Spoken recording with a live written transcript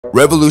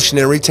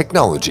Revolutionary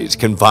technologies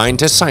confined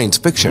to science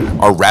fiction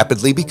are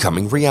rapidly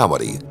becoming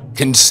reality.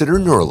 Consider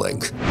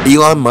Neuralink,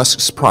 Elon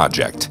Musk's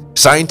project.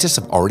 Scientists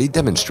have already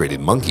demonstrated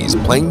monkeys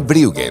playing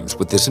video games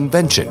with this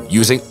invention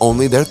using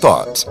only their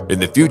thoughts. In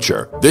the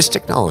future, this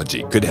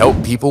technology could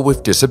help people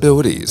with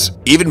disabilities.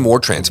 Even more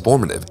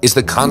transformative is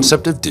the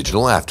concept of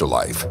digital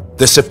afterlife.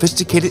 The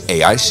sophisticated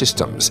AI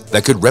systems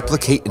that could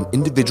replicate an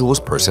individual's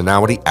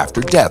personality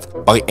after death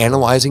by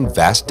analyzing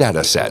vast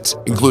data sets,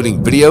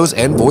 including videos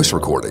and voice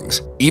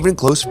recordings. Even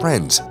close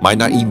friends might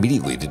not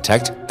immediately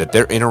detect that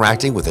they're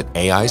interacting with an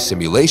AI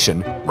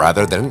simulation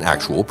rather than an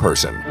actual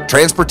person.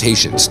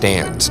 Transportation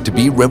stands to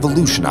be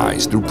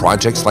revolutionized through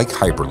projects like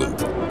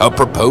Hyperloop, a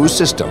proposed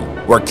system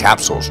where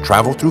capsules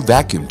travel through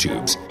vacuum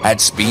tubes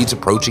at speeds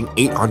approaching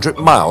 800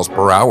 miles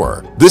per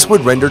hour. This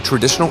would render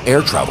traditional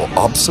air travel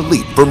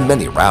obsolete for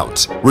many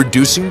routes,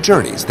 reducing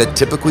journeys that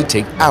typically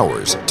take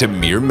hours to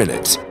mere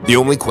minutes. The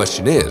only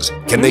question is,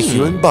 can the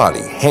human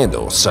body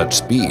handle such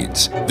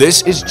speeds?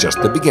 This is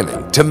just the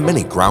beginning to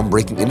many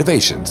groundbreaking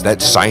innovations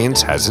that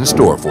science has in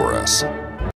store for us.